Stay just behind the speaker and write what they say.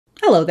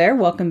Hello there,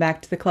 welcome back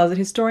to The Closet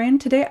Historian.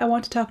 Today I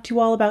want to talk to you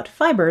all about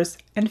fibers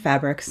and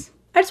fabrics.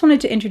 I just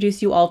wanted to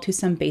introduce you all to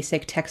some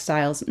basic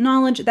textiles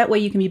knowledge. That way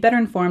you can be better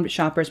informed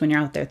shoppers when you're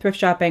out there thrift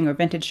shopping or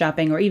vintage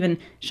shopping or even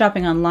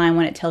shopping online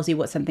when it tells you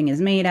what something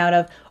is made out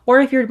of,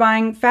 or if you're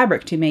buying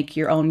fabric to make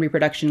your own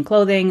reproduction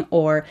clothing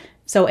or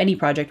sew any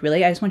project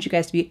really. I just want you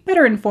guys to be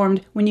better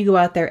informed when you go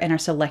out there and are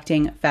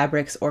selecting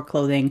fabrics or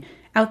clothing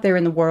out there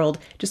in the world,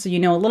 just so you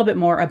know a little bit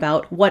more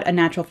about what a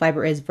natural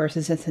fiber is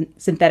versus a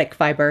synthetic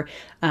fiber,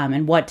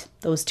 and what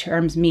those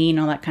terms mean,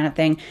 all that kind of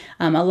thing.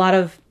 A lot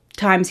of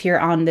times here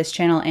on this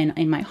channel and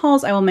in my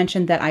hauls, I will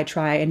mention that I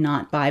try and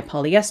not buy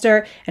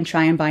polyester and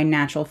try and buy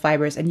natural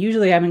fibers, and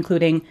usually I'm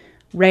including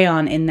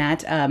rayon in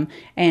that,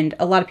 and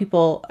a lot of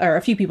people, or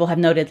a few people have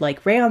noted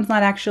like rayon's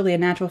not actually a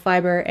natural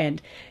fiber,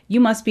 and you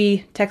must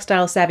be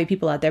textile savvy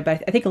people out there,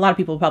 but I think a lot of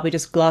people probably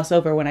just gloss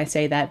over when I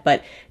say that.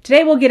 But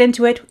today we'll get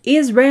into it.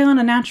 Is rayon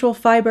a natural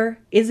fiber?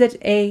 Is it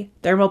a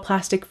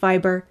thermoplastic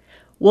fiber?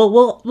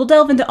 We'll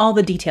delve into all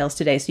the details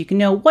today so you can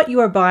know what you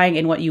are buying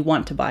and what you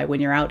want to buy when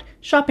you're out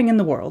shopping in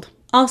the world.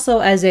 Also,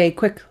 as a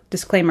quick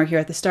disclaimer here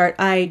at the start,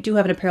 I do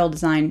have an apparel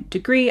design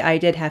degree. I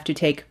did have to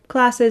take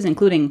classes,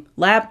 including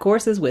lab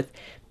courses with,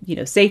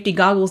 safety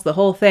goggles, the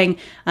whole thing,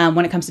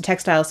 when it comes to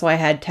textiles. So I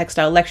had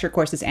textile lecture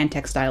courses and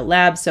textile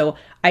labs. So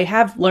I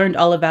have learned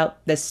all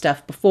about this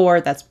stuff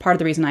before. That's part of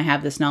the reason I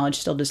have this knowledge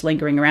still just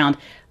lingering around.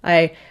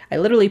 I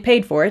literally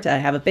paid for it. I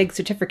have a big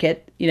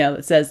certificate,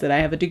 that says that I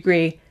have a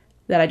degree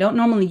that I don't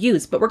normally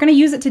use, but we're going to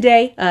use it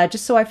today,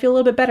 just so I feel a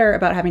little bit better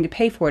about having to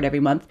pay for it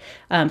every month.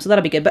 So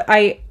that'll be good. But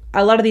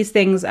a lot of these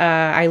things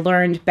I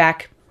learned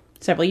back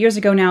several years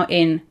ago now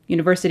in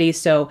university,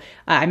 so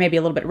I may be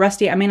a little bit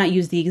rusty. I may not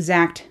use the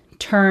exact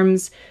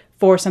terms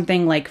for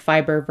something like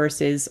fiber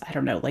versus, I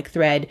don't know, like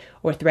thread,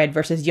 or thread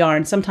versus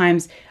yarn.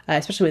 Sometimes,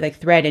 especially with like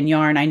thread and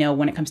yarn, I know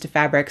when it comes to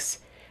fabrics,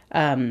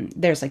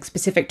 there's like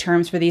specific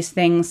terms for these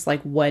things,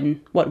 like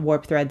what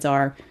warp threads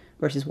are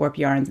versus warp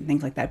yarns and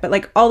things like that. But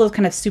like all those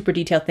kind of super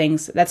detailed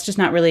things, that's just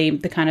not really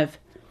the kind of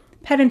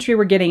pedantry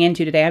we're getting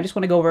into today. I just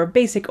want to go over a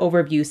basic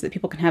overview so that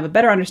people can have a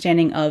better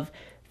understanding of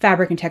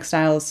fabric and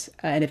textiles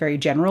in a very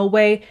general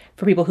way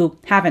for people who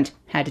haven't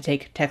had to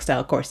take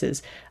textile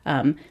courses.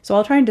 So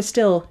I'll try and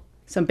distill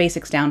some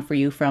basics down for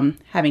you from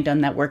having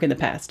done that work in the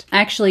past.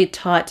 I actually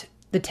taught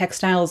the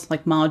textiles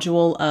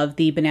module of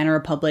the Banana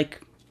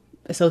Republic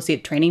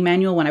Associate Training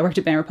Manual when I worked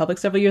at Banana Republic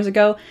several years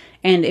ago,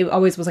 and it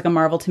always was like a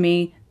marvel to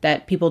me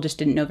that people just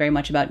didn't know very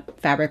much about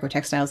fabric or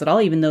textiles at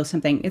all, even though it's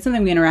something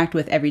we interact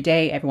with every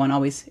day. Everyone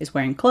always is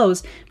wearing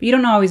clothes, but you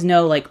don't always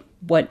know like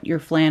what your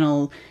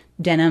flannel,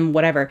 denim,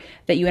 whatever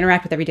that you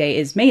interact with every day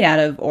is made out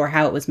of, or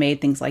how it was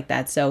made, things like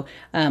that. So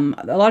a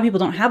lot of people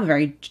don't have a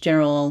very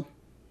general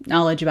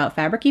knowledge about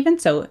fabric even,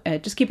 so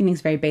just keeping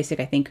things very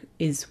basic I think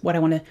is what I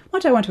want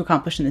to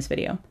accomplish in this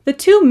video. The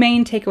two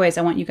main takeaways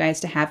I want you guys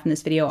to have from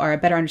this video are a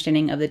better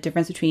understanding of the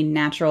difference between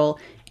natural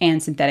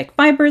and synthetic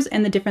fibers,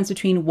 and the difference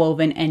between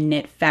woven and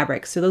knit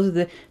fabrics. So those are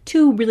the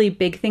two really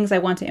big things I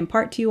want to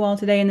impart to you all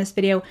today in this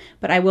video,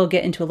 but I will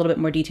get into a little bit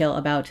more detail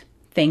about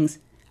things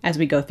as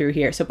we go through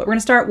here. But we're going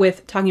to start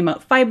with talking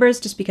about fibers,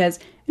 just because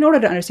in order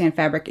to understand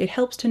fabric, it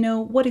helps to know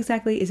what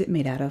exactly is it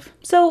made out of.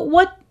 So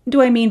what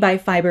do I mean by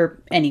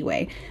fiber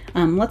anyway?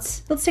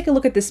 Let's take a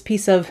look at this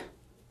piece of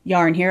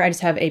yarn here. I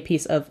just have a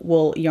piece of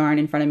wool yarn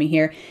in front of me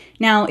here.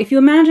 Now, if you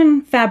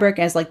imagine fabric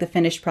as like the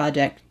finished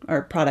fabric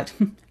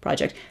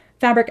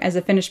as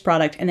a finished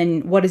product, and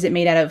then what is it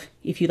made out of?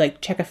 If you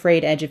like check a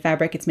frayed edge of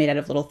fabric, it's made out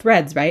of little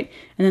threads, right?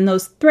 And then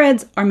those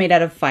threads are made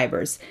out of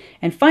fibers.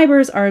 And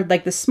fibers are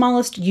like the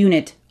smallest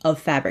unit of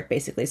fabric,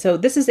 basically. So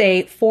this is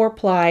a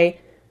 4-ply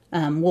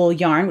wool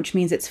yarn, which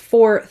means it's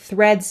 4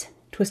 threads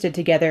twisted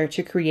together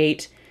to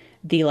create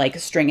the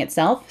string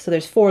itself. So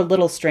there's 4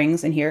 little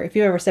strings in here. If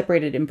you ever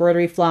separated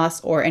embroidery floss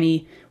or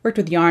worked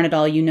with yarn at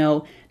all, you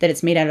know that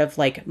it's made out of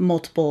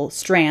multiple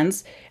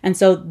strands. And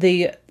so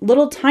the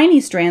little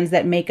tiny strands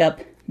that make up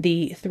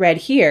the thread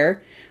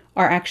here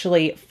are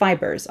actually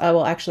fibers. I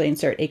will actually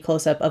insert a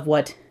close-up of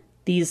what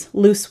these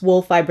loose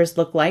wool fibers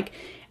look like.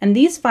 And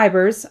these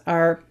fibers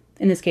are,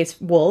 in this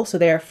case, wool, so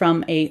they're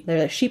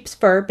a sheep's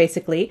fur,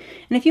 basically.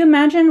 And if you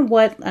imagine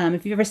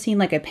if you've ever seen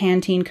a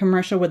Pantene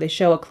commercial where they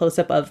show a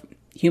close-up of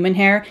human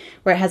hair,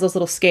 where it has those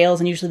little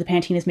scales, and usually the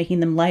Pantene is making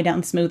them lie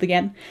down smooth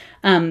again.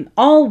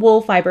 All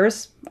wool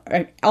fibers,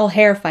 or all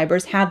hair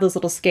fibers, have those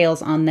little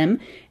scales on them.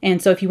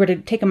 And so if you were to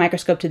take a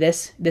microscope to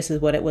this is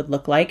what it would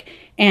look like.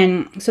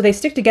 And so they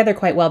stick together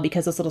quite well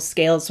because those little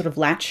scales sort of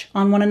latch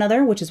on one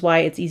another, which is why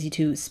it's easy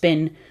to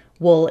spin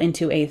wool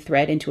into a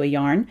thread, into a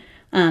yarn.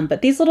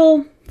 But these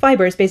little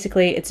fibers,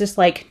 basically, it's just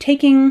like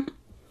taking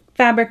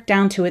fabric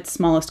down to its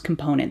smallest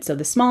component. So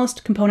the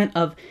smallest component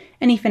of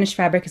any finished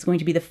fabric is going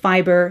to be the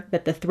fiber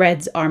that the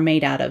threads are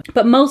made out of.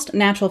 But most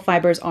natural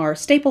fibers are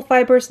staple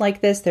fibers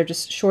like this. They're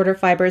just shorter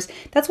fibers.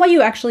 That's why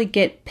you actually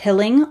get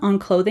pilling on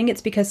clothing.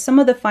 It's because some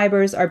of the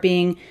fibers are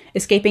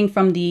escaping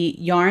from the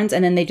yarns,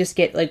 and then they just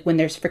get, when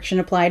there's friction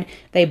applied,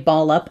 they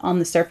ball up on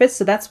the surface.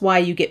 So that's why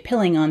you get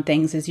pilling on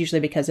things, is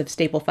usually because of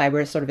staple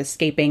fibers sort of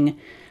escaping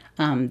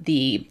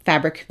the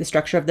fabric, the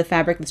structure of the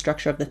fabric, the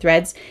structure of the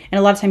threads. And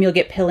a lot of time you'll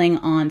get pilling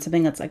on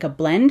something that's like a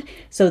blend.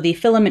 So the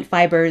filament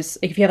fibers,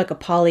 if you have like a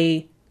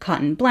poly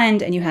cotton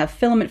blend and you have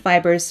filament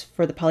fibers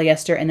for the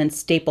polyester and then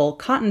staple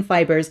cotton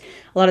fibers,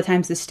 a lot of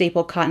times the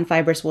staple cotton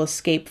fibers will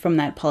escape from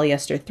that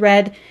polyester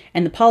thread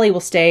and the poly will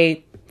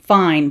stay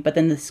fine, but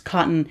then this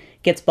cotton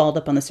gets balled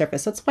up on the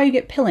surface. So that's why you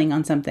get pilling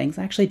on some things.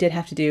 I actually did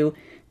have to do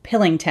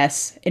pilling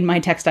tests in my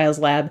textiles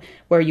lab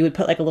where you would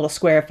put like a little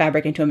square of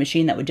fabric into a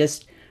machine that would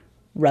just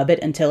rub it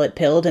until it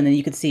pilled, and then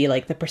you could see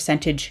like the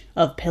percentage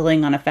of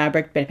pilling on a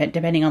fabric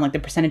depending on like the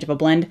percentage of a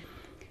blend.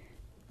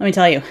 Let me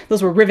tell you,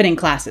 those were riveting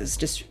classes,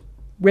 just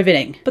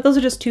riveting. But those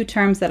are just two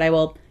terms that I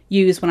will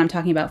use when I'm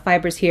talking about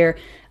fibers here.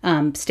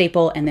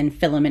 Staple and then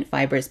filament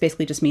fibers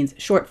basically just means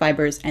short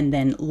fibers and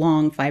then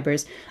long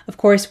fibers. Of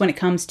course, when it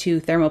comes to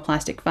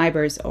thermoplastic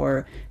fibers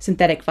or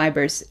synthetic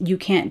fibers,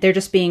 they're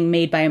just being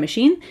made by a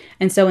machine.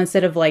 And so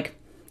instead of like,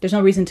 there's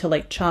no reason to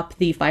like chop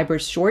the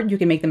fibers short. You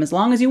can make them as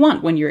long as you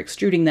want when you're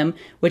extruding them,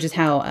 which is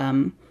how,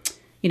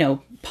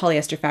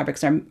 polyester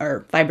fabrics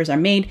or fibers are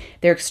made.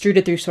 They're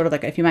extruded through sort of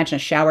like, if you imagine a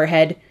shower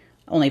head,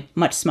 only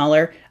much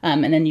smaller.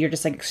 And then you're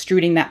just like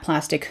extruding that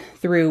plastic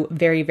through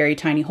very, very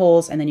tiny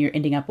holes. And then you're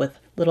ending up with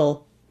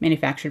little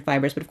manufactured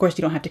fibers. But of course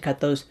you don't have to cut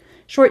those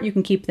short. You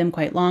can keep them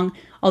quite long.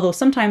 Although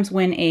sometimes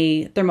when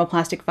a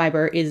thermoplastic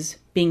fiber is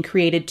being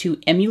created to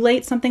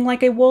emulate something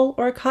like a wool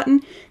or a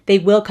cotton, they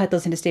will cut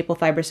those into staple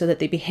fibers so that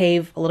they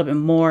behave a little bit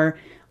more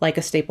like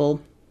a staple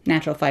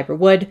natural fiber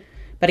would.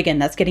 But again,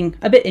 that's getting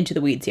a bit into the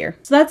weeds here.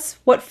 So that's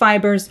what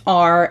fibers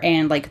are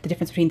and like the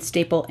difference between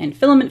staple and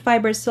filament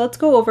fibers. So let's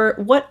go over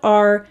what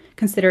are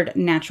considered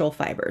natural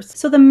fibers.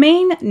 So the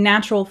main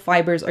natural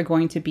fibers are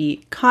going to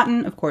be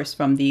cotton, of course,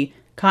 from the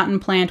cotton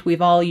plant.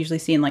 We've all usually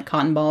seen like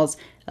cotton balls.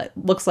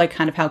 Looks like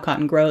kind of how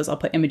cotton grows. I'll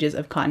put images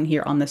of cotton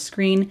here on the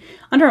screen.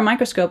 Under a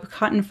microscope,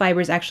 cotton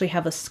fibers actually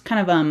have a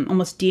kind of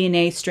almost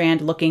DNA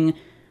strand looking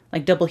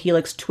like double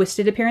helix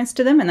twisted appearance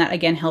to them. And that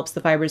again helps the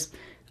fibers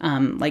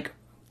like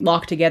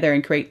lock together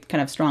and create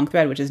kind of strong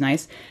thread, which is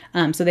nice.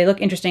 So they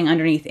look interesting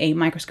underneath a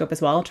microscope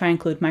as well. I'll try and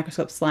include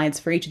microscope slides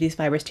for each of these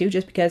fibers too,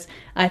 just because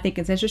I think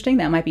it's interesting.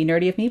 That might be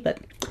nerdy of me, but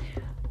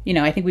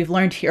I think we've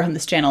learned here on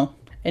this channel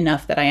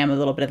enough that I am a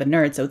little bit of a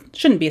nerd, so it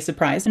shouldn't be a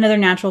surprise. Another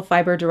natural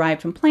fiber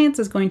derived from plants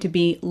is going to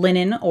be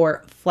linen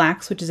or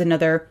flax, which is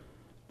another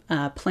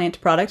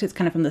plant product. It's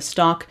kind of from the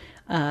stalk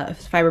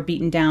fiber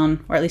beaten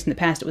down, or at least in the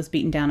past it was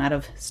beaten down out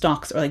of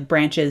stalks or like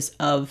branches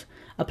of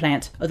a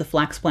plant, of the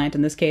flax plant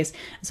in this case.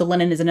 So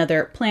linen is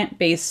another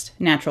plant-based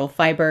natural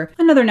fiber.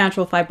 Another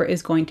natural fiber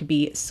is going to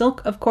be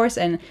silk, of course,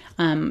 and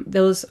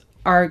those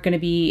are going to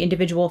be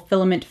individual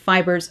filament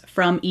fibers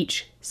from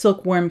each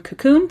silkworm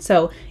cocoon.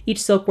 So each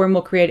silkworm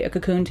will create a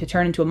cocoon to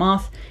turn into a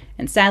moth.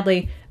 And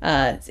sadly,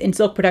 in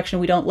silk production,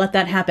 we don't let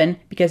that happen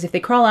because if they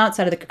crawl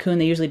outside of the cocoon,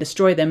 they usually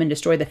destroy them and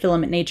destroy the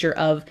filament nature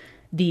of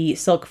the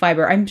silk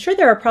fiber. I'm sure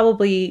there are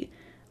probably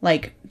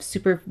like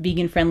super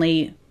vegan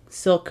friendly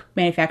silk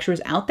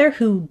manufacturers out there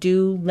who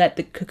do let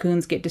the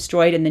cocoons get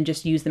destroyed and then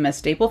just use them as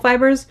staple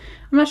fibers.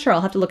 I'm not sure. I'll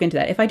have to look into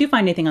that. If I do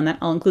find anything on that,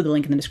 I'll include the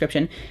link in the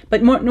description.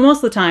 But most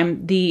of the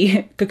time,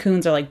 the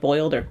cocoons are like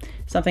boiled or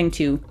something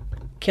to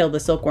kill the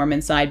silkworm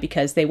inside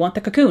because they want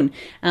the cocoon.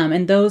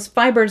 And those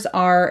fibers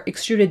are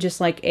extruded just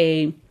like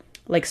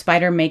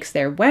spider makes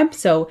their web.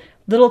 So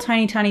little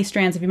tiny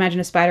strands, if you imagine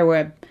a spider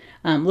web,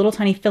 little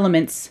tiny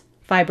filaments,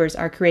 fibers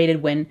are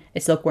created when a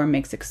silkworm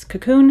makes its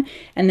cocoon,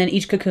 and then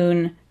each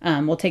cocoon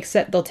they'll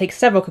take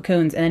several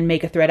cocoons and then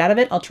make a thread out of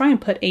it. I'll try and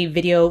put a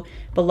video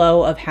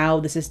below of how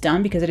this is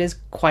done because it is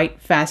quite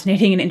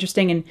fascinating and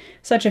interesting and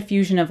such a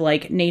fusion of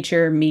like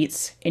nature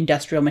meets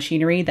industrial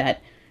machinery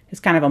that is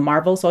kind of a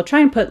marvel. So I'll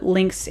try and put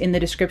links in the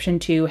description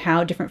to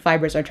how different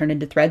fibers are turned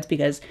into threads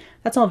because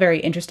that's all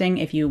very interesting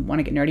if you want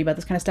to get nerdy about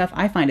this kind of stuff.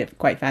 I find it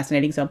quite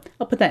fascinating, so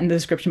I'll put that in the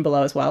description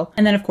below as well.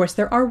 And then of course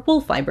there are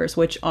wool fibers,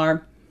 which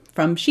are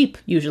from sheep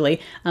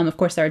usually. Of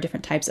course, there are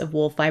different types of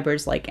wool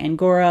fibers like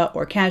Angora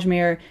or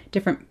Cashmere,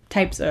 different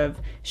types of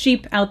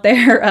sheep out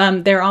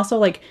there. There are also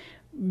like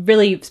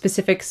really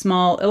specific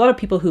small, a lot of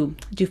people who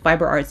do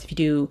fiber arts, if you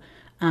do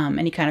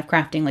any kind of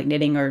crafting like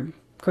knitting or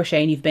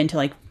crochet and you've been to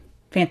like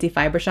fancy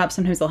fiber shops,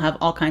 sometimes they'll have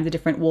all kinds of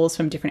different wools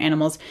from different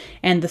animals.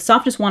 And the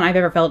softest one I've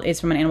ever felt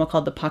is from an animal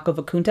called the Paco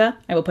Vacunta.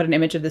 I will put an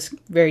image of this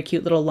very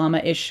cute little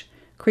llama-ish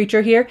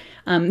creature here.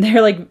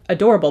 They're like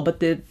adorable,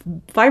 but the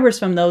fibers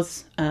from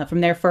those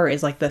from their fur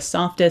is like the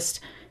softest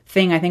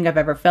thing I think I've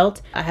ever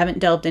felt. I haven't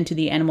delved into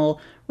the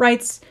animal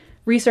rights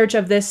research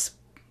of this,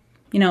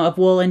 of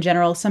wool in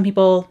general. Some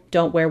people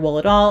don't wear wool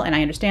at all, and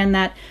I understand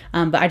that,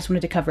 but I just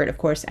wanted to cover it, of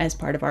course, as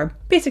part of our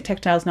basic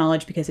textiles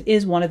knowledge because it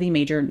is one of the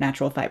major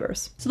natural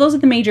fibers. So those are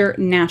the major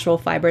natural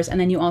fibers, and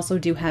then you also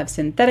do have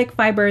synthetic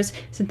fibers.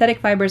 Synthetic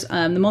fibers,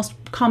 the most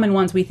common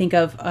ones we think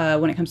of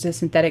when it comes to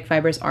synthetic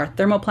fibers are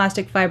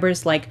thermoplastic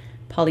fibers like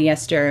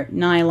polyester,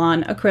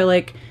 nylon,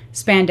 acrylic,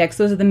 spandex.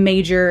 Those are the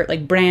major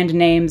like brand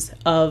names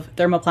of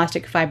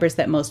thermoplastic fibers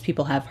that most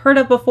people have heard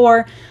of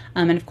before.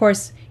 And of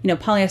course,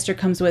 polyester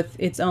comes with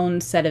its own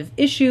set of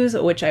issues,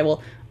 which I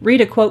will read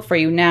a quote for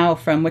you now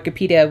from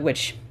Wikipedia,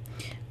 which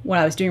when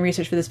I was doing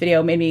research for this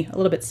video made me a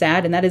little bit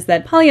sad, and that is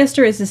that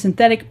polyester is a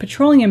synthetic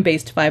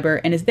petroleum-based fiber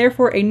and is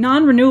therefore a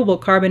non-renewable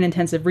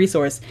carbon-intensive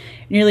resource.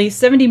 Nearly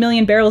 70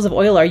 million barrels of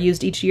oil are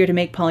used each year to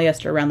make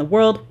polyester around the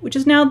world, which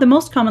is now the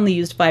most commonly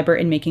used fiber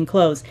in making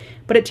clothes,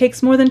 but it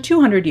takes more than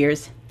 200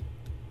 years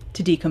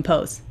to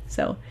decompose.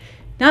 So,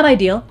 not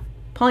ideal.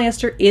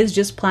 Polyester is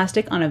just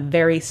plastic on a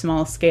very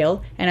small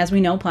scale, and as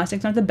we know,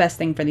 plastics aren't the best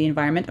thing for the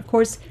environment. Of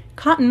course,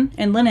 cotton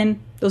and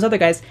linen, those other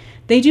guys,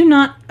 they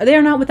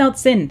are not without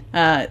sin.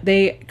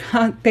 They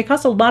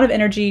cost a lot of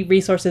energy,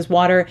 resources,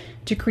 water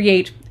to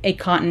create a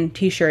cotton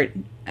t-shirt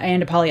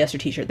and a polyester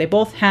t-shirt. They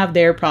both have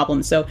their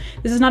problems. So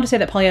this is not to say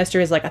that polyester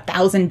is like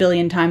 1,000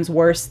 billion times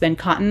worse than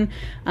cotton.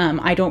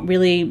 I don't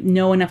really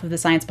know enough of the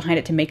science behind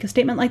it to make a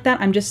statement like that.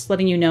 I'm just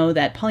letting you know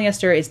that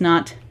polyester is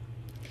not,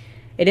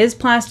 it is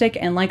plastic,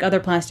 and like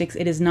other plastics,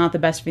 it is not the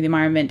best for the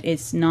environment.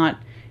 It's not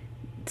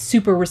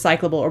super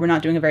recyclable, or we're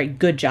not doing a very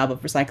good job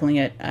of recycling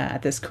it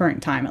at this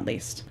current time, at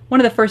least. One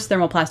of the first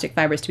thermoplastic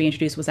fibers to be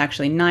introduced was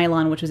actually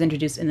nylon, which was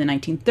introduced in the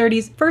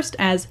 1930s, first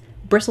as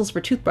bristles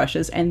for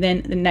toothbrushes, and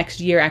then the next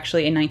year,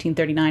 actually in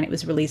 1939, it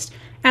was released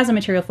as a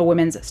material for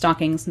women's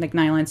stockings. Like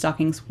nylon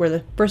stockings were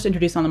the first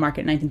introduced on the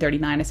market in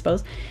 1939, I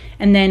suppose.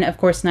 And then, of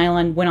course,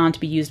 nylon went on to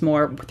be used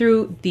more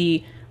through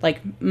the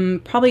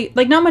probably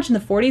not much in the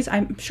 40s.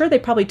 I'm sure they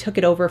probably took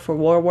it over for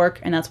war work,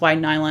 and that's why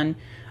nylon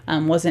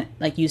wasn't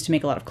used to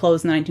make a lot of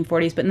clothes in the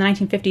 1940s. But in the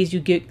 1950s,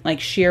 you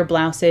get sheer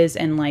blouses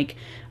and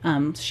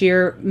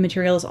sheer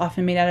materials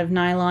often made out of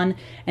nylon.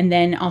 And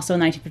then also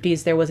in the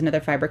 1950s, there was another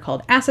fiber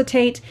called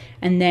acetate.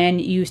 And then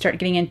you start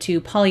getting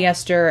into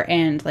polyester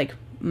and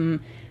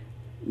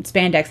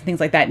spandex and things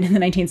like that in the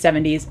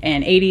 1970s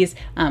and 80s.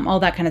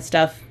 All that kind of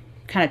stuff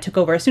kind of took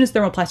over as soon as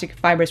thermoplastic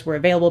fibers were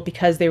available,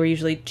 because they were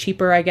usually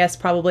cheaper, I guess,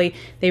 probably.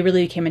 They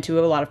really came into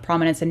a lot of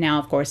prominence, and now,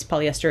 of course,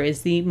 polyester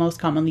is the most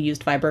commonly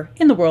used fiber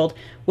in the world,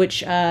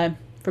 which, for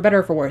better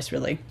or for worse,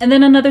 really. And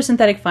then another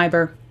synthetic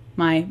fiber,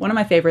 one of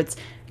my favorites,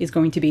 is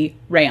going to be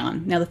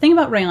rayon. Now, the thing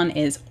about rayon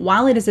is,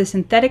 while it is a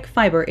synthetic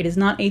fiber, it is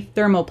not a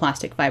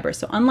thermoplastic fiber.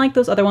 So unlike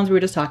those other ones we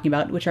were just talking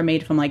about, which are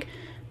made from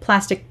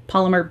plastic,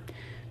 polymer,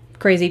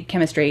 crazy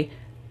chemistry,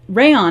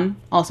 rayon,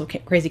 also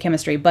crazy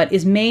chemistry, but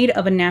is made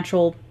of a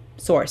natural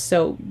source.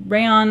 So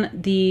rayon,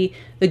 the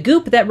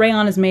goop that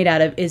rayon is made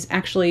out of is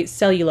actually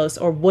cellulose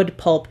or wood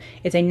pulp.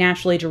 It's a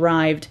naturally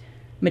derived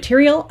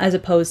material as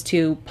opposed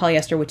to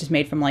polyester, which is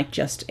made from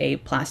just a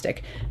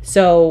plastic.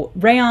 So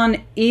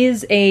rayon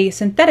is a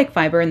synthetic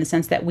fiber in the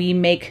sense that we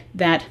make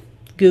that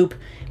goop,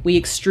 we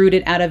extrude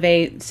it out of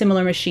a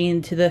similar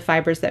machine to the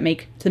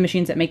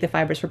machines that make the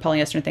fibers for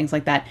polyester and things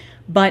like that.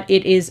 But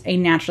it is a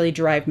naturally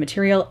derived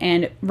material,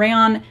 and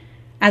rayon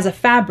as a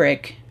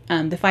fabric,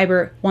 the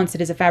fiber, once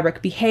it is a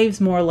fabric, behaves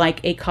more like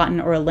a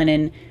cotton or a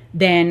linen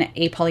than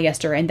a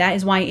polyester. And that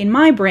is why in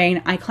my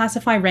brain, I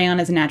classify rayon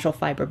as a natural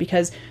fiber,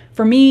 because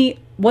for me,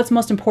 what's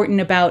most important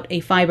about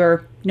a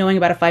fiber, knowing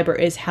about a fiber,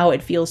 is how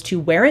it feels to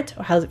wear it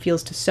or how it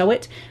feels to sew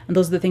it. And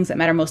those are the things that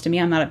matter most to me.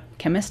 I'm not a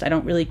chemist. I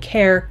don't really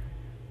care,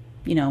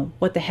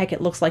 what the heck it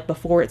looks like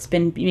before it's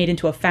been made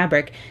into a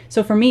fabric.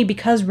 So for me,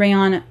 because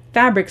rayon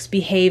fabrics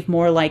behave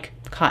more like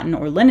cotton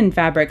or linen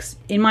fabrics,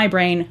 in my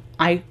brain,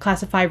 I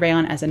classify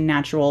rayon as a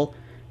natural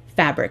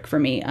fabric for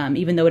me,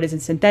 even though it is a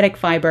synthetic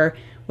fiber,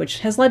 which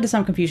has led to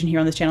some confusion here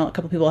on this channel. A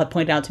couple people have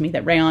pointed out to me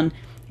that rayon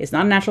is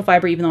not a natural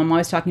fiber, even though I'm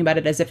always talking about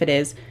it as if it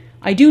is.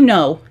 I do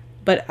know,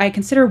 but I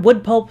consider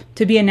wood pulp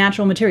to be a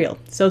natural material,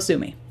 so sue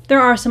me. There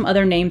are some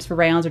other names for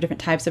rayons or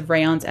different types of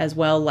rayons as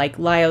well, like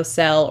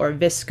lyocell or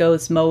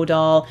viscose,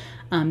 modal.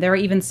 There are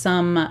even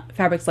some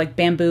fabrics like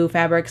bamboo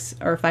fabrics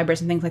or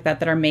fibers and things like that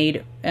that are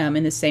made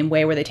in the same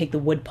way, where they take the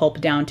wood pulp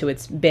down to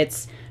its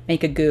bits,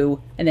 make a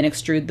goo, and then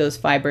extrude those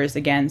fibers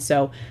again.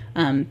 So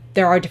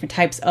there are different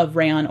types of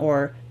rayon,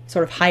 or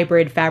sort of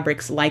hybrid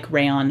fabrics like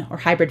rayon, or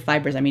hybrid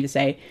fibers, I mean to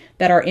say,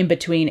 that are in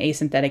between a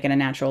synthetic and a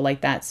natural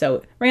like that.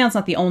 So rayon's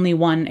not the only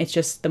one, it's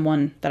just the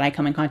one that I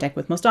come in contact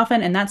with most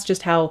often, and that's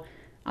just how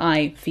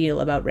I feel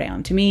about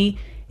rayon. To me,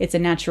 it's a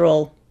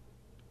natural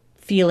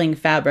feeling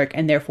fabric,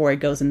 and therefore it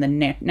goes in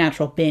the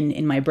natural bin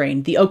in my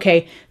brain.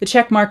 The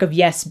check mark of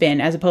yes bin,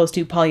 as opposed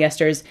to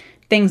polyesters,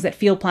 things that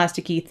feel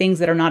plasticky, things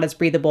that are not as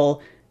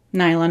breathable,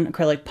 nylon,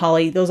 acrylic,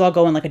 poly, those all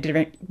go in a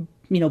different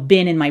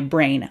bin in my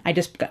brain. I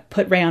just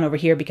put rayon over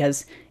here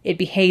because it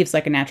behaves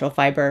like a natural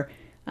fiber,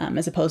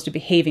 as opposed to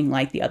behaving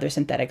like the other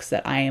synthetics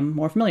that I am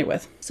more familiar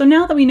with. So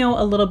now that we know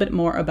a little bit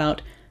more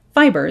about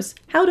fibers,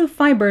 how do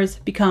fibers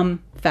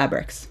become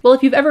fabrics? Well,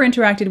 if you've ever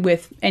interacted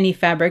with any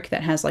fabric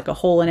that has a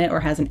hole in it or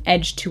has an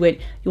edge to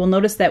it, you will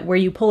notice that where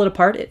you pull it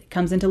apart, it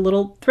comes into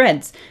little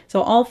threads.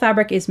 So all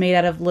fabric is made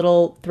out of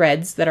little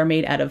threads that are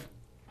made out of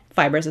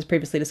fibers, as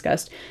previously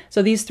discussed.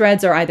 So these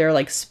threads are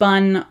either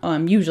spun,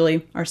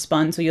 usually are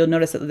spun, so you'll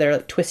notice that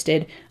they're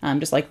twisted,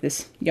 just like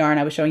this yarn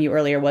I was showing you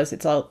earlier was.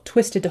 It's all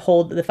twisted to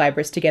hold the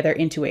fibers together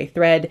into a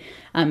thread,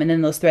 and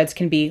then those threads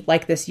can be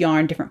like this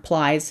yarn, different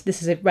plies.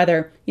 This is a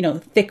rather,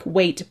 thick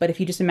weight, but if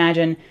you just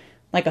imagine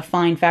a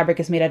fine fabric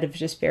is made out of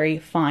just very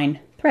fine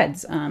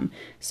threads.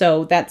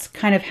 So that's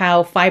kind of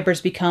how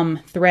fibers become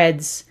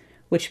threads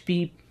which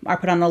are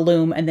put on a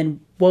loom and then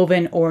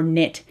woven or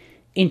knit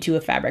into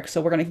a fabric.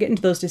 So we're going to get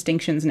into those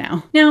distinctions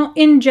now. Now,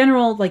 in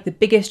general, like the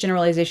biggest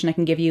generalization I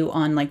can give you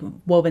on like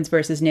wovens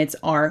versus knits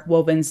are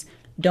wovens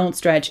don't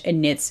stretch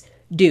and knits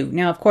do.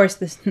 Now, of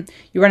course,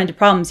 you run into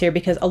problems here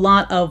because a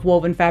lot of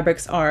woven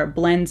fabrics are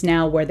blends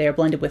now where they are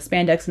blended with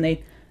spandex and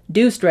they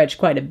do stretch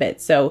quite a bit.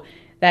 So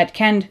that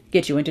can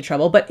get you into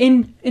trouble. But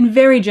in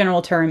very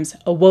general terms,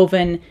 a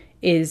woven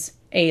is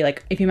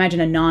like, if you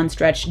imagine a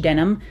non-stretch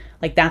denim,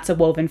 like that's a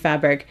woven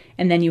fabric.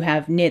 And then you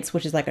have knits,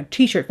 which is like a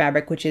t-shirt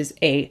fabric, which is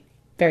a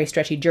very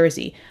stretchy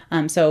jersey.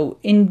 So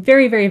in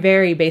very, very,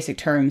 very basic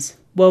terms,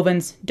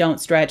 wovens don't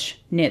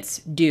stretch, knits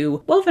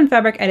do. Woven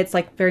fabric at its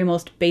like very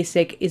most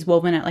basic is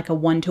woven at like a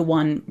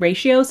 1-to-1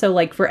 ratio. So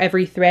like for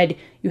every thread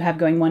you have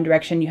going one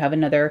direction, you have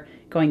another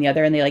going the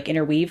other, and they like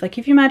interweave. Like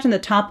if you imagine the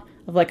top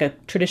of like a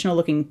traditional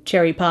looking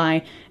cherry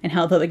pie and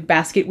how the like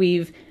basket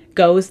weave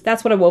goes,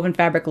 that's what a woven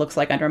fabric looks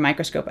like under a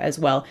microscope as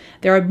well.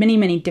 There are many,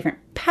 many different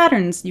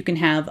patterns you can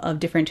have of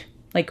different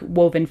like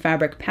woven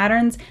fabric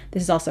patterns.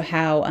 This is also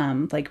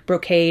how like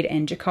brocade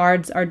and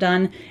jacquards are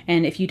done.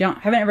 And if you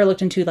haven't ever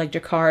looked into like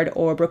jacquard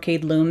or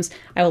brocade looms,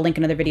 I will link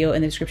another video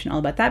in the description all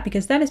about that,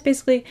 because that is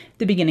basically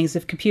the beginnings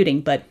of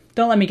computing, but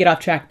don't let me get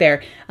off track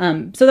there.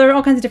 So there are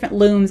all kinds of different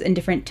looms and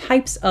different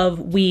types of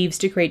weaves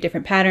to create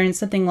different patterns.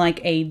 Something like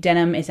a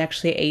denim is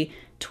actually a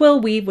twill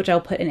weave, which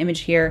I'll put an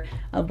image here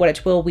of what a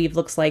twill weave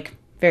looks like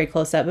very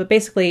close up. But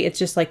basically it's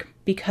just like,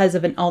 because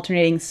of an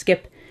alternating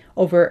skip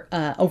over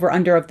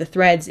under of the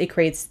threads, it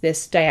creates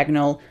this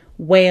diagonal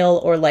wale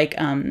or like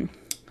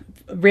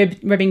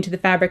ribbing to the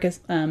fabric.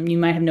 As you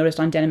might have noticed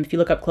on denim, if you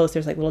look up close,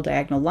 there's like little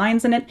diagonal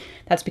lines in it.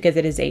 That's because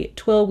it is a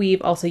twill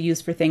weave, also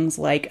used for things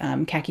like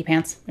khaki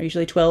pants are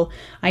usually twill.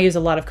 I use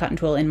a lot of cotton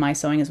twill in my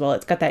sewing as well.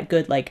 It's got that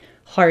good like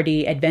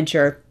hardy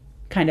adventure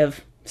kind of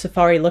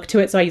safari look to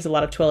it, so I use a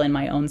lot of twill in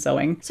my own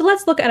sewing. So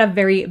let's look at a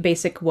very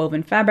basic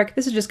woven fabric.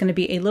 This is just going to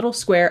be a little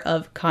square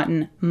of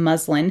cotton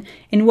muslin.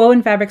 In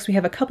woven fabrics, we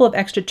have a couple of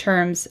extra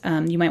terms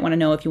you might want to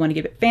know if you want to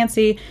give it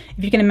fancy.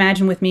 If you can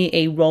imagine with me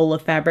a roll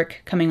of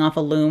fabric coming off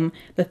a loom,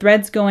 the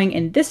threads going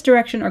in this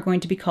direction are going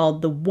to be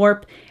called the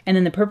warp, and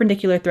then the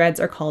perpendicular threads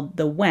are called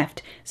the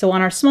weft. So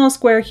on our small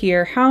square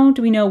here, how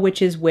do we know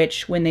which is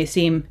which when they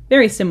seem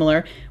very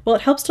similar? Well,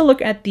 it helps to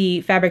look at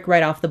the fabric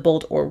right off the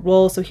bolt or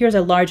roll. So here's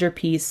a larger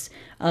piece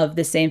of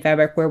the same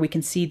fabric where we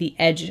can see the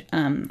edge,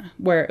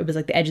 where it was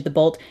like the edge of the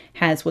bolt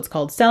has what's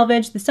called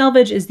selvage. The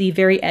selvage is the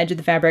very edge of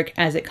the fabric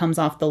as it comes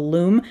off the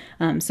loom,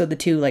 so the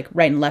two like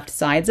right and left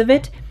sides of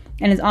it,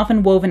 and is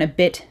often woven a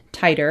bit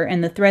tighter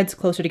and the threads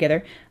closer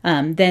together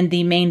than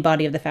the main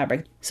body of the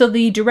fabric. So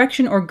the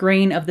direction or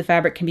grain of the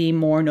fabric can be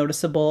more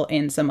noticeable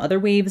in some other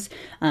weaves.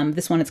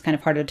 This one it's kind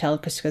of harder to tell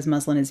just because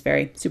muslin is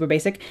very super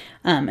basic.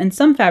 And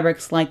some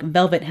fabrics like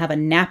velvet have a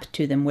nap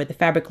to them where the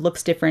fabric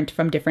looks different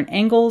from different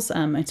angles,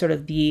 and sort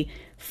of the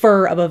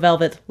fur of a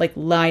velvet like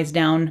lies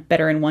down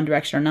better in one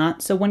direction or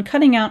not. So when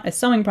cutting out a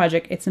sewing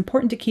project, it's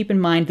important to keep in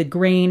mind the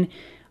grain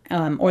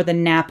or the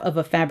nap of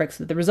a fabric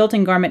so that the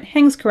resulting garment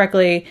hangs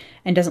correctly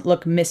and doesn't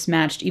look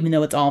mismatched even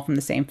though it's all from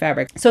the same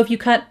fabric. So if you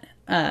cut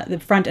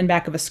the front and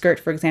back of a skirt,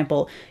 for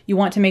example, you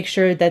want to make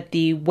sure that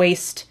the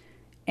waist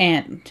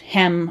and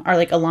hem are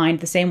like aligned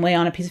the same way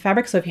on a piece of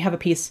fabric. So if you have a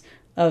piece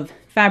of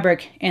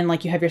fabric and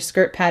like you have your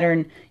skirt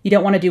pattern, you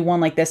don't want to do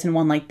one like this and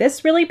one like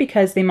this really,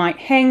 because they might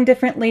hang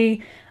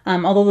differently.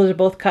 Although those are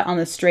both cut on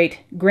the straight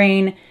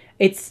grain,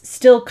 it's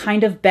still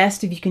kind of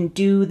best if you can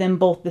do them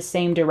both the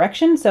same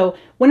direction. So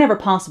whenever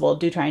possible,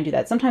 do try and do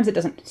that. Sometimes it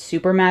doesn't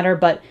super matter,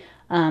 but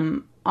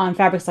on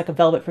fabrics like a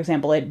velvet, for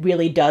example, it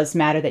really does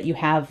matter that you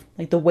have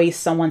like the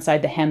waists on one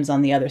side, the hems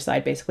on the other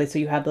side, basically. So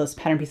you have those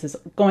pattern pieces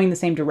going the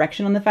same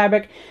direction on the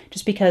fabric,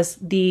 just because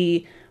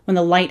when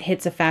the light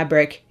hits a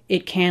fabric,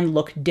 it can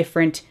look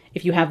different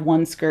if you have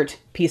one skirt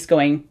piece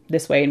going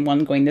this way and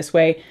one going this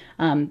way.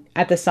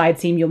 At the side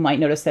seam, you might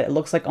notice that it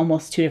looks like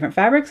almost two different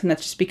fabrics, and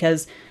that's just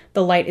because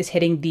the light is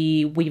hitting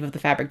the weave of the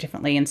fabric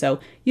differently. And so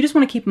you just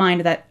want to keep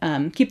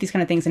these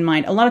kind of things in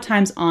mind. A lot of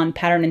times on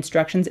pattern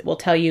instructions, it will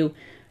tell you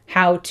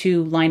how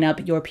to line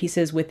up your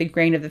pieces with the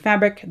grain of the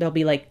fabric. There'll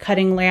be like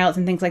cutting layouts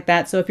and things like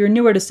that. So if you're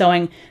newer to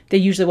sewing, they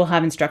usually will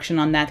have instruction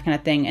on that kind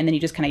of thing. And then you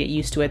just kind of get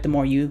used to it the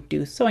more you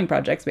do sewing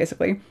projects,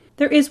 basically.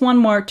 There is one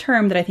more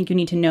term that I think you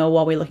need to know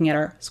while we're looking at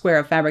our square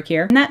of fabric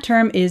here, and that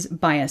term is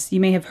bias. You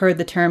may have heard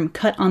the term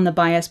cut on the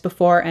bias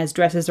before, as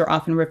dresses are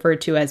often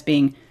referred to as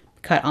being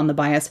cut on the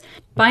bias.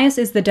 Bias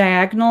is the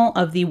diagonal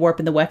of the warp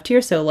and the weft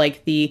here, so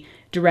like the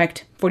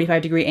direct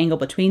 45-degree angle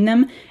between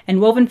them, and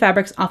woven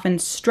fabrics often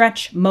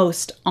stretch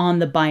most on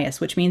the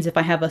bias, which means if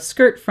I have a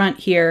skirt front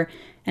here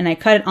and I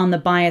cut it on the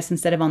bias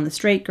instead of on the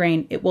straight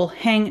grain, it will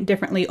hang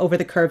differently over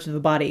the curves of the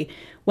body.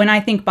 When I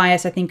think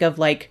bias, I think of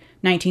like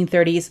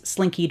 1930s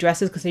slinky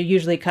dresses, because they're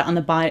usually cut on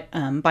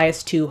the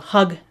bias to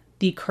hug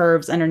the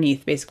curves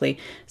underneath, basically.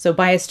 So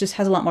bias just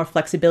has a lot more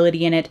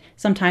flexibility in it.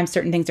 Sometimes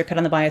certain things are cut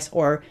on the bias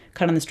or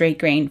cut on the straight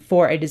grain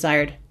for a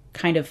desired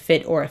kind of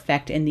fit or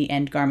effect in the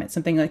end garment.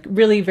 Something like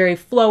really very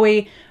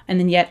flowy and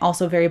then yet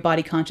also very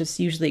body conscious,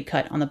 usually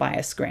cut on the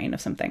bias grain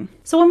of something.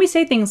 So when we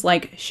say things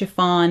like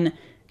chiffon,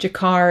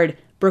 jacquard,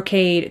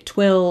 brocade,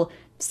 twill,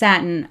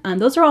 satin,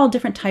 those are all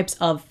different types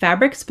of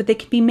fabrics, but they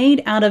can be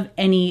made out of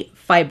any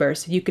fiber.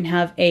 So you can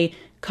have a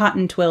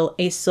cotton twill,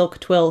 a silk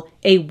twill,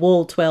 a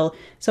wool twill.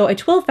 So a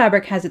twill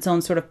fabric has its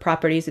own sort of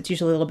properties. It's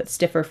usually a little bit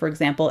stiffer, for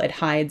example. It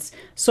hides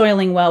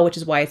soiling well, which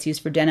is why it's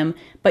used for denim.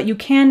 But you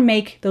can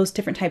make those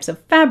different types of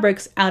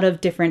fabrics out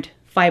of different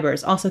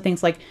fibers. Also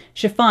things like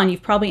chiffon.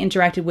 You've probably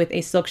interacted with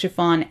a silk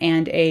chiffon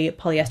and a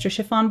polyester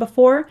chiffon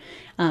before.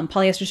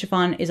 Polyester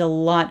chiffon is a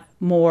lot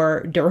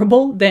more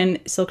durable than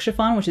silk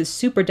chiffon, which is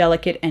super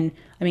delicate and,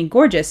 I mean,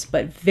 gorgeous,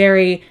 but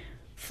very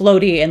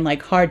floaty and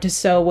like hard to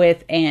sew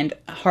with and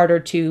harder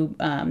to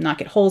not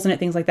get holes in it,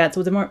 things like that.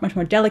 So it's a much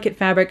more delicate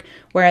fabric,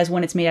 whereas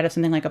when it's made out of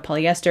something like a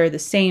polyester, the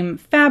same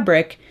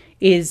fabric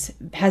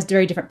has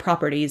very different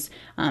properties.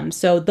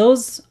 So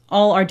those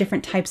all are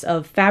different types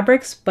of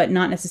fabrics, but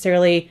not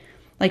necessarily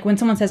like when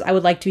someone says, I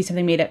would like to be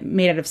something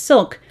made out of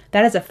silk,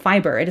 that is a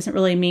fiber. It doesn't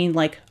really mean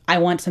like, I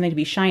want something to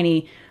be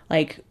shiny.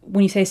 Like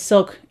when you say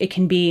silk, it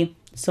can be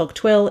silk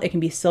twill, it can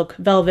be silk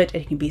velvet,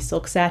 it can be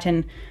silk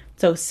satin.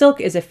 So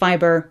silk is a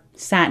fiber,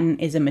 satin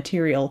is a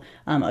material,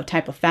 a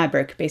type of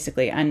fabric,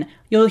 basically. And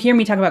you'll hear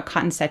me talk about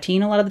cotton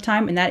sateen a lot of the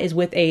time, and that is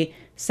with a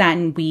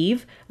satin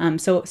weave.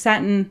 So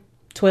satin,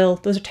 twill,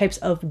 those are types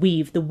of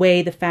weave, the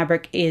way the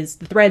fabric is,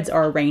 the threads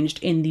are arranged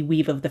in the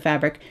weave of the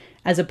fabric,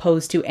 as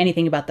opposed to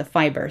anything about the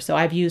fiber. So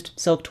I've used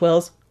silk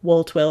twills,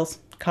 wool twills,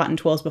 cotton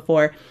twills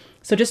before.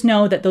 So just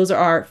know that those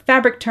are our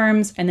fabric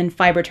terms and then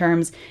fiber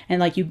terms. And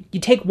like you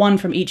take one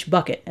from each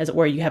bucket, as it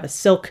were. You have a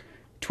silk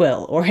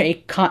twill or a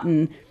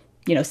cotton,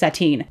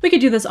 sateen. We could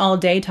do this all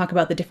day, talk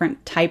about the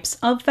different types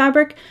of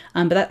fabric,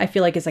 but that I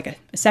feel like is like a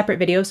separate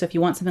video. So if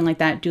you want something like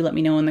that, do let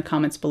me know in the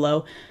comments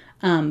below.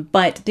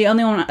 But the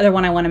only other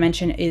one I want to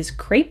mention is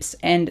crepes.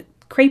 And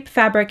crepe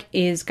fabric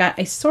is got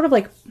a sort of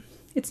like,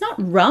 it's not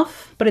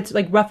rough, but it's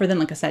like rougher than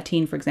like a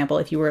sateen, for example,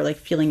 if you were like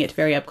feeling it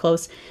very up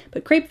close.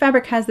 But crepe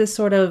fabric has this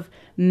sort of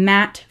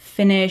matte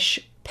finish,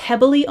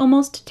 pebbly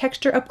almost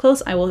texture up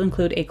close. I will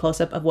include a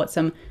close-up of what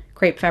some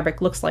crepe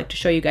fabric looks like to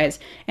show you guys.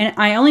 And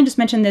I only just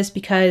mentioned this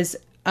because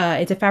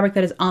it's a fabric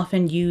that is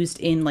often used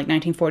in like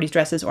 1940s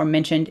dresses or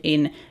mentioned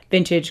in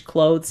vintage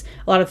clothes.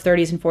 A lot of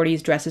 30s and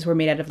 40s dresses were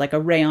made out of like a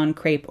rayon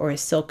crepe or a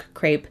silk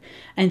crepe.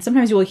 And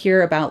sometimes you will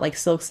hear about like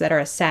silks that are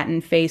a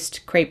satin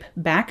faced crepe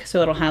back.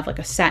 So it'll have like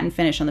a satin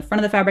finish on the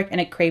front of the fabric and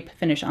a crepe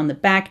finish on the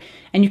back.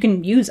 And you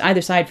can use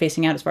either side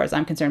facing out as far as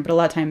I'm concerned. But a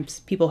lot of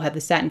times people have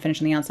the satin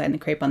finish on the outside and the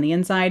crepe on the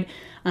inside.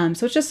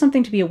 So it's just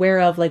something to be aware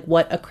of, like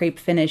what a crepe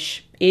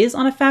finish is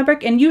on a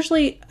fabric. And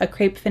usually a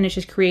crepe finish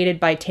is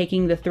created by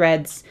taking the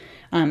threads.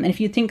 And if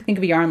you think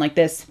of a yarn like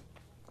this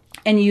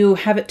and you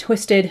have it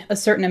twisted a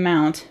certain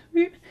amount,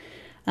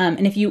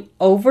 and if you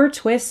over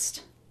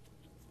twist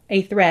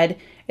a thread,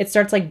 it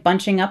starts like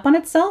bunching up on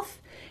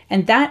itself.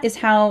 And that is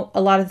how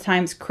a lot of the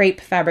times crepe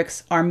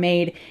fabrics are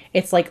made.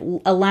 It's like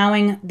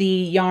allowing the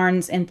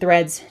yarns and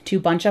threads to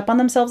bunch up on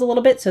themselves a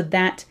little bit so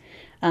that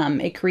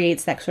it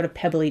creates that sort of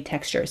pebbly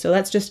texture. So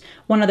that's just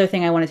one other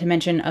thing I wanted to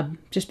mention,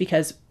 just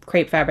because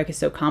crepe fabric is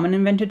so common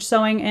in vintage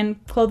sewing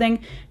and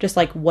clothing, just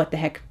like what the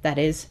heck that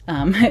is.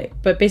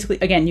 But basically,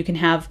 again, you can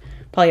have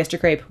polyester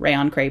crepe,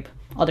 rayon crepe,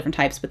 all different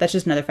types, but that's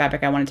just another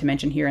fabric I wanted to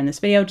mention here in this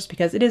video, just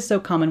because it is so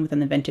common within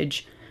the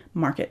vintage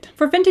market.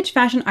 For vintage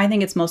fashion, I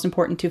think it's most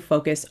important to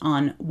focus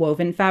on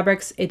woven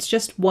fabrics. It's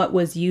just what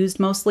was used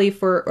mostly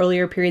for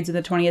earlier periods of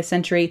the 20th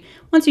century.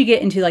 Once you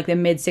get into like the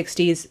mid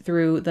 60s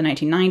through the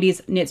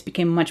 1990s, knits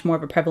became much more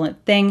of a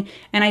prevalent thing.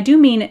 And I do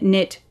mean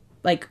knit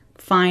like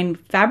fine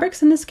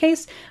fabrics in this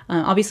case.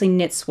 Obviously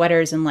knit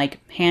sweaters and like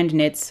hand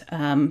knits,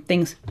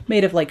 things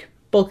made of like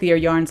bulkier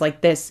yarns like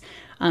this.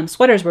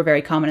 Sweaters were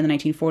very common in the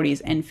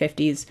 1940s and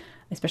 50s,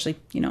 especially,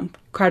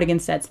 cardigan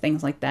sets,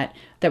 things like that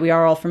we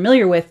are all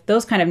familiar with.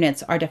 Those kind of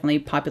knits are definitely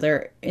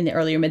popular in the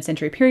earlier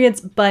mid-century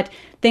periods, but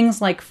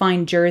things like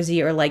fine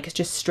jersey or like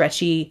just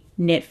stretchy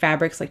knit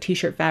fabrics like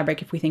t-shirt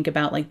fabric, if we think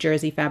about like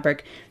jersey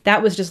fabric,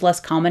 that was just less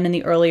common in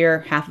the earlier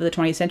half of the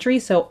 20th century.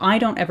 So I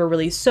don't ever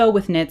really sew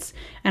with knits,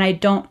 and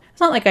it's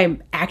not like I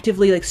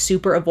actively like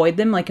super avoid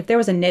them. Like if there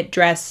was a knit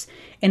dress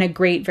in a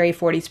great, very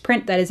 40s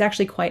print, that is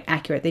actually quite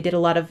accurate. They did a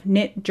lot of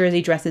knit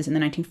jersey dresses in the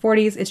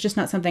 1940s. It's just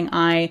not something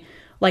I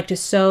like to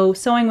sew.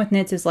 Sewing with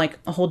knits is like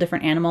a whole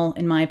different animal,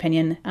 in my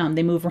opinion.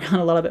 They move around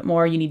a little bit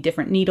more. You need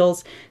different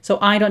needles. So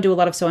I don't do a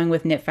lot of sewing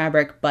with knit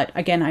fabric. But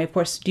again, I of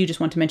course do just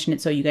want to mention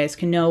it so you guys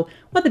can know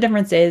what the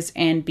difference is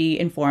and be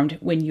informed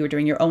when you're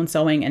doing your own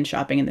sewing and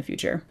shopping in the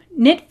future.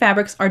 Knit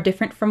fabrics are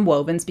different from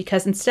wovens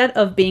because instead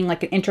of being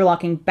like an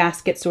interlocking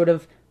basket sort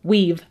of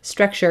weave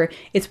structure,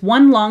 it's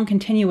one long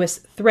continuous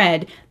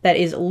thread that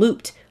is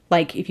looped.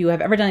 Like if you have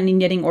ever done any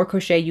knitting or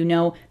crochet,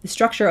 the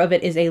structure of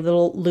it is a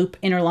little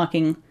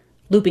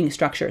looping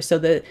structure. So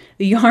the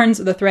yarns,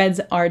 the threads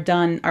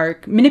are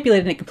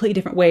manipulated in a completely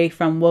different way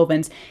from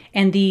wovens.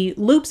 And the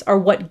loops are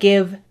what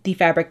give the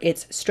fabric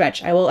its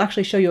stretch. I will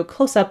actually show you a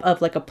close-up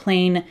of like a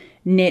plain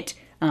knit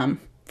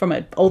from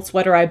an old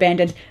sweater I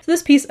abandoned. So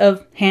this piece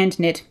of hand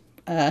knit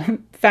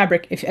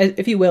fabric,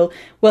 if you will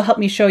help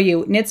me show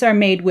you. Knits are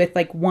made with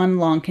like one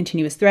long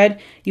continuous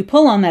thread. You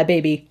pull on that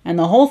baby and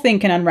the whole thing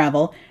can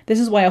unravel. This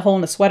is why a hole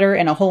in a sweater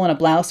and a hole in a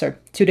blouse are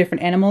two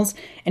different animals.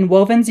 In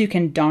wovens, you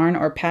can darn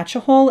or patch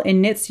a hole.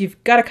 In knits,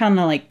 you've got to kind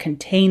of like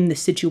contain the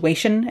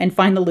situation and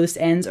find the loose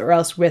ends or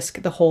else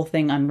risk the whole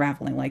thing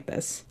unraveling like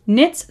this.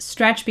 Knits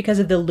stretch because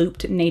of the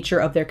looped nature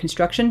of their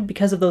construction.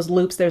 Because of those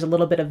loops, there's a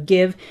little bit of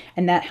give,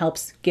 and that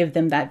helps give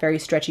them that very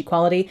stretchy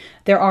quality.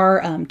 There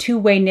are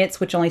two-way knits,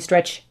 which only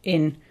stretch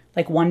in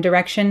like one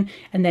direction,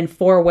 and then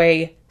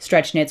four-way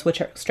stretch knits,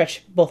 which are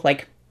stretch both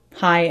like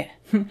high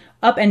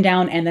up and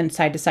down and then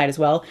side to side as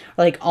well,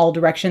 or like all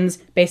directions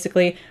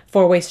basically.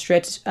 Four-way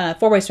stretch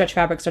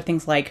fabrics are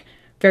things like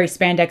very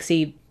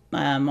spandexy,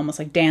 almost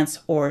like dance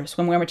or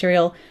swimwear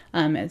material.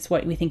 It's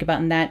what we think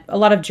about in that. A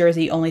lot of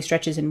jersey only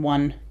stretches in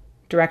one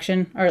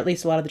direction, or at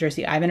least a lot of the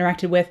jersey I've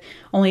interacted with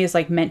only is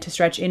like meant to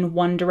stretch in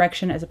one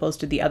direction as opposed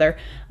to the other.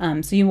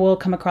 So you will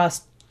come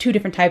across two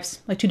different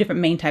types, like two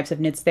different main types of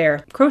knits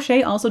there.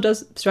 Crochet also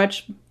does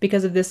stretch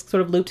because of this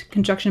sort of looped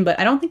construction, but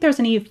I don't think there's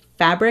any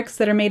fabrics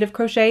that are made of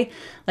crochet.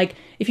 Like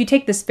if you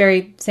take this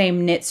very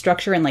same knit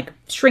structure and like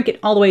shrink it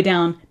all the way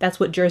down, that's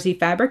what jersey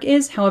fabric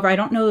is. However, I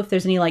don't know if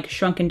there's any like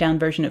shrunken down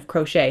version of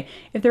crochet.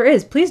 If there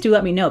is, please do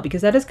let me know,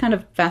 because that is kind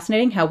of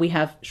fascinating how we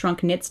have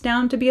shrunk knits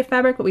down to be a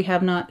fabric, but we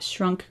have not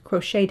shrunk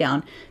crochet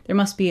down. There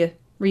must be a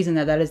reason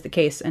that that is the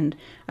case, and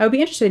I would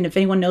be interested in if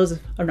anyone knows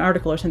an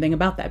article or something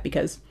about that,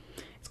 because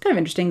it's kind of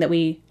interesting that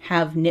we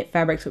have knit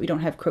fabrics but we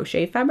don't have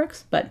crochet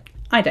fabrics, but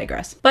I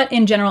digress. But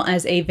in general,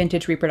 as a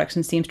vintage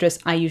reproduction seamstress,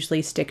 I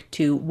usually stick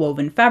to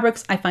woven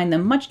fabrics. I find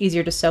them much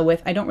easier to sew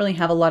with. I don't really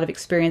have a lot of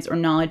experience or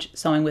knowledge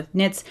sewing with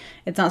knits.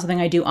 It's not something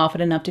I do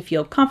often enough to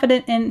feel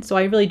confident in, so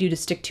I really do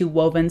just stick to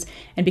wovens,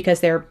 and because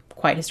they're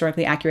quite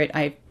historically accurate,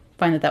 I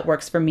find that that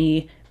works for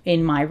me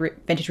in my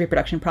vintage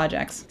reproduction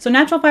projects. So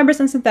natural fibers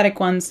and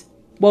synthetic ones,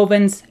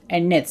 wovens,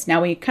 and knits.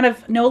 Now we kind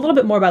of know a little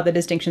bit more about the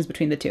distinctions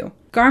between the two.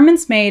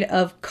 Garments made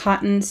of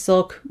cotton,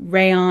 silk,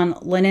 rayon,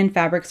 linen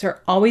fabrics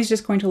are always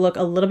just going to look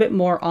a little bit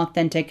more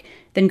authentic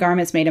than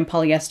garments made in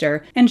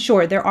polyester. And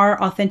sure, there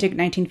are authentic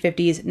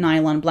 1950s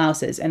nylon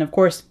blouses, and of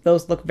course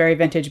those look very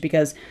vintage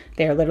because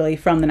they are literally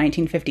from the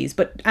 1950s.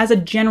 But as a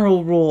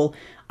general rule,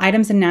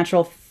 items in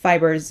natural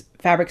fibers,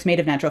 fabrics made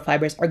of natural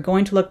fibers, are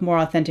going to look more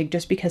authentic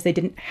just because they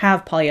didn't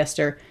have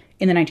polyester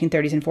in the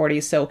 1930s and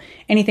 40s. So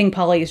anything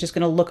poly is just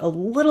going to look a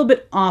little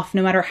bit off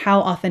no matter how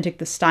authentic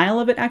the style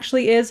of it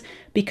actually is,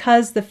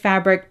 because the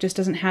fabric just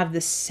doesn't have the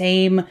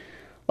same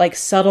like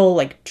subtle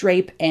like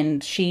drape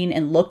and sheen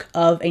and look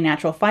of a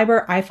natural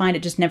fiber. I find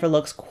it just never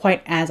looks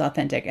quite as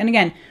authentic. And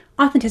again,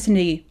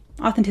 authenticity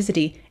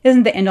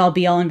isn't the end all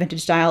be all in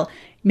vintage style.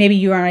 Maybe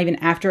you aren't even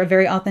after a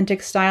very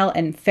authentic style,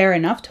 and fair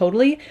enough,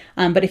 totally.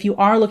 But if you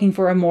are looking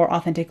for a more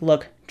authentic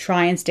look,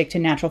 try and stick to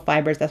natural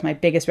fibers. That's my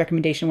biggest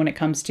recommendation when it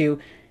comes to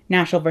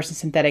natural versus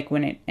synthetic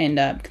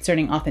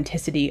concerning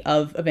authenticity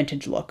of a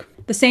vintage look.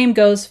 The same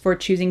goes for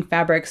choosing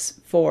fabrics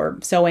for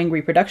sewing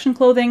reproduction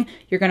clothing.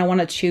 You're going to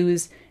want to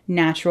choose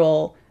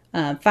natural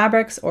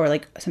fabrics, or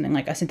like something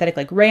like a synthetic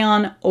like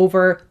rayon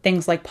over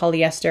things like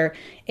polyester.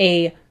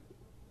 A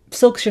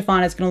silk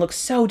chiffon is going to look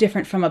so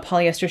different from a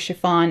polyester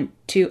chiffon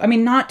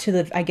not to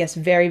the, I guess,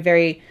 very,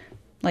 very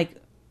like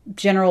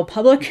general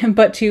public,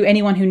 but to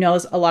anyone who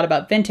knows a lot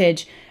about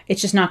vintage,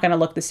 it's just not going to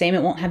look the same.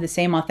 It won't have the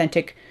same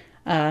authentic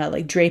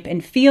like drape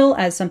and feel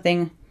as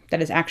something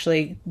that is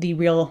actually the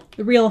real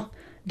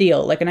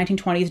deal. Like a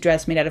 1920s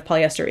dress made out of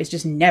polyester is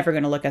just never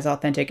going to look as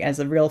authentic as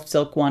a real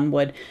silk one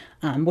would,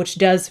 which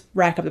does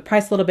rack up the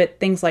price a little bit.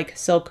 Things like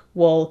silk,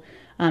 wool,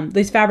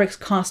 these fabrics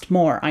cost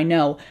more, I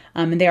know,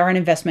 and they are an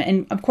investment.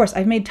 And of course,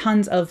 I've made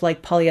tons of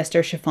like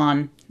polyester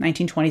chiffon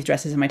 1920s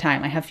dresses in my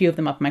time. I have a few of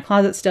them up in my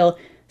closet still.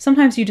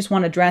 Sometimes you just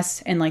want a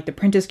dress and like the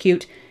print is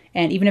cute,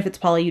 and even if it's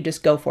poly, you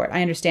just go for it.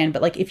 I understand,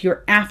 but like if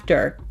you're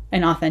after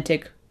an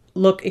authentic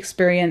look,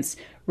 experience,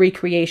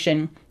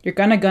 recreation, you're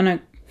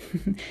gonna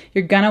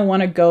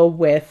want to go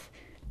with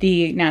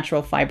the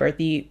natural fiber,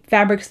 the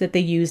fabrics that they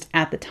used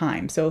at the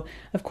time. So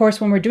of course,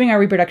 when we're doing our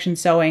reproduction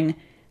sewing,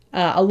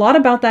 a lot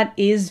about that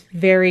is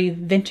very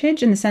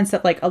vintage, in the sense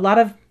that like a lot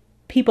of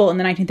people in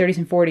the 1930s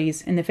and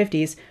 40s and the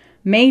 50s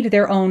made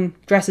their own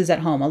dresses at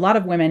home. A lot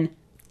of women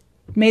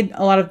made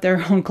a lot of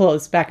their own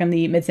clothes back in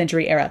the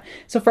mid-century era.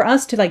 So for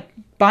us to like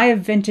buy a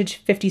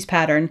vintage 50s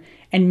pattern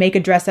and make a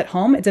dress at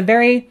home, it's a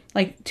very,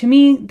 like, to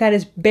me, that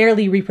is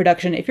barely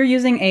reproduction. If you're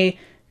using a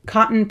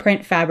cotton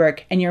print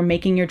fabric and you're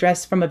making your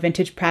dress from a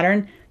vintage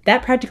pattern,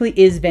 that practically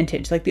is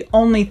vintage. Like the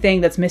only thing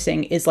that's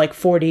missing is like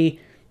 40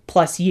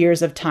 plus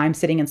years of time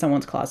sitting in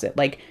someone's closet.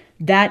 Like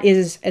that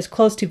is as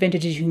close to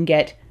vintage as you can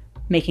get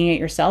making it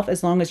yourself,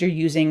 as long as you're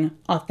using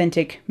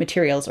authentic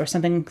materials or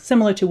something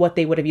similar to what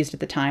they would have used at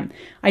the time.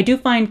 I do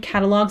find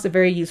catalogs a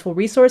very useful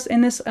resource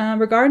in this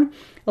regard.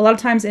 A lot of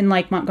times in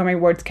like Montgomery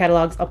Ward's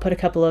catalogs, I'll put a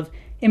couple of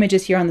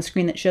images here on the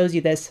screen that shows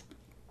you this.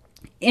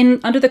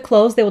 Under the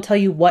clothes, they will tell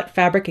you what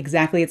fabric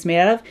exactly it's made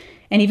out of.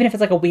 And even if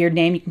it's like a weird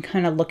name, you can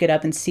kind of look it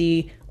up and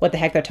see what the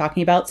heck they're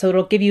talking about. So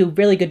it'll give you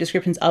really good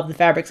descriptions of the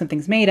fabrics and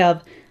things made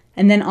of.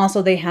 And then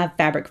also they have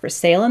fabric for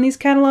sale in these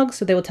catalogs.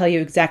 So they will tell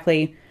you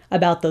exactly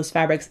about those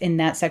fabrics in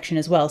that section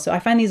as well. So I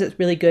find these as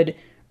really good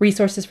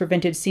resources for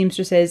vintage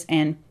seamstresses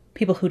and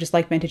people who just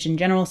like vintage in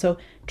general. So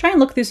try and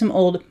look through some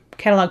old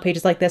catalog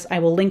pages like this. I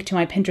will link to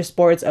my Pinterest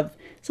boards of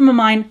some of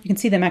mine. You can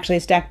see them actually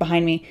stacked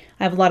behind me.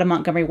 I have a lot of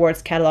Montgomery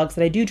Ward's catalogs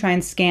that I do try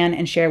and scan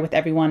and share with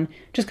everyone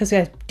just because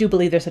I do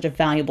believe they're such a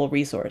valuable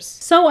resource.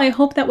 So I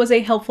hope that was a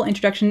helpful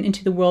introduction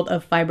into the world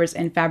of fibers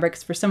and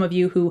fabrics for some of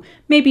you who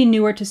may be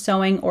newer to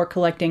sewing or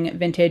collecting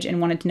vintage and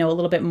wanted to know a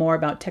little bit more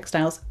about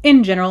textiles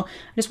in general.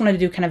 I just wanted to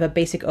do kind of a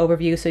basic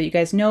overview so you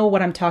guys know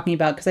what I'm talking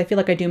about, because I feel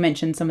like I do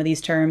mention some of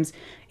these terms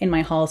in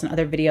my hauls and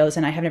other videos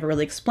and I have never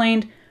really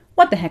explained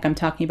what the heck I'm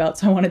talking about,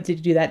 so I wanted to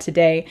do that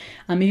today.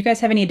 If you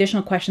guys have any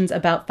additional questions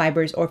about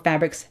fibers or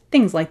fabrics,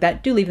 things like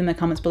that, do leave them in the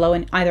comments below,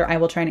 and either I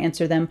will try and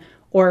answer them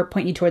or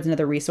point you towards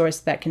another resource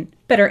that can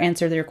better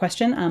answer your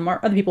question,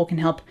 or other people can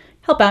help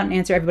out and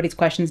answer everybody's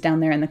questions down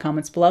there in the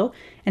comments below.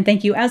 And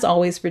thank you, as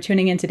always, for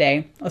tuning in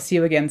today. I'll see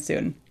you again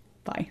soon.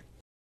 Bye.